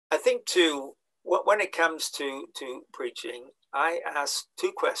think when it comes to preaching, I ask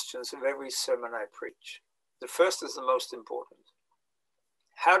two questions of every sermon I preach. The first is the most important.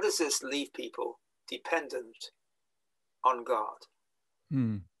 How does this leave people dependent on God?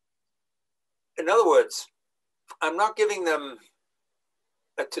 Mm. In other words, I'm not giving them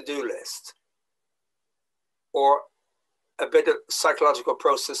a to-do list or a bit of psychological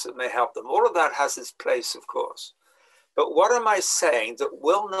process that may help them. All of that has its place, of course. But what am I saying that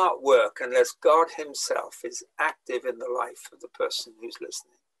will not work unless God himself is active in the life of the person who's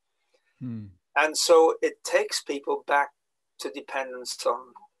listening? Mm. And so it takes people back to dependence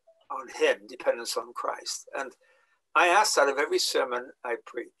on him, dependence on Christ. And I ask that of every sermon I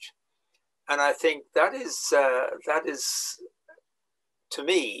preach. And I think that is, to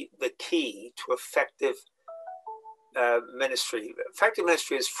me, the key to effective ministry. Effective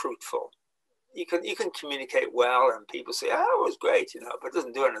ministry is fruitful. You can communicate well, and people say, "Oh, it was great," but it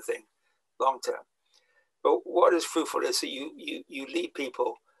doesn't do anything long term. But what is fruitful is that you lead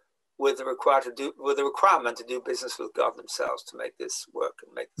people with the requirement to do business with God themselves to make this work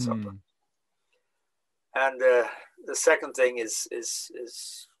and make this happen. And the second thing is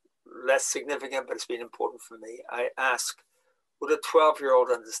less significant, but it's been important for me. I ask, would a 12-year-old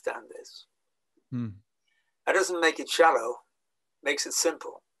understand this? That doesn't make it shallow, makes it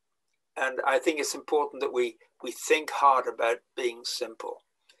simple. And I think it's important that we think hard about being simple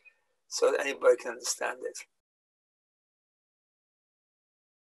so that anybody can understand it.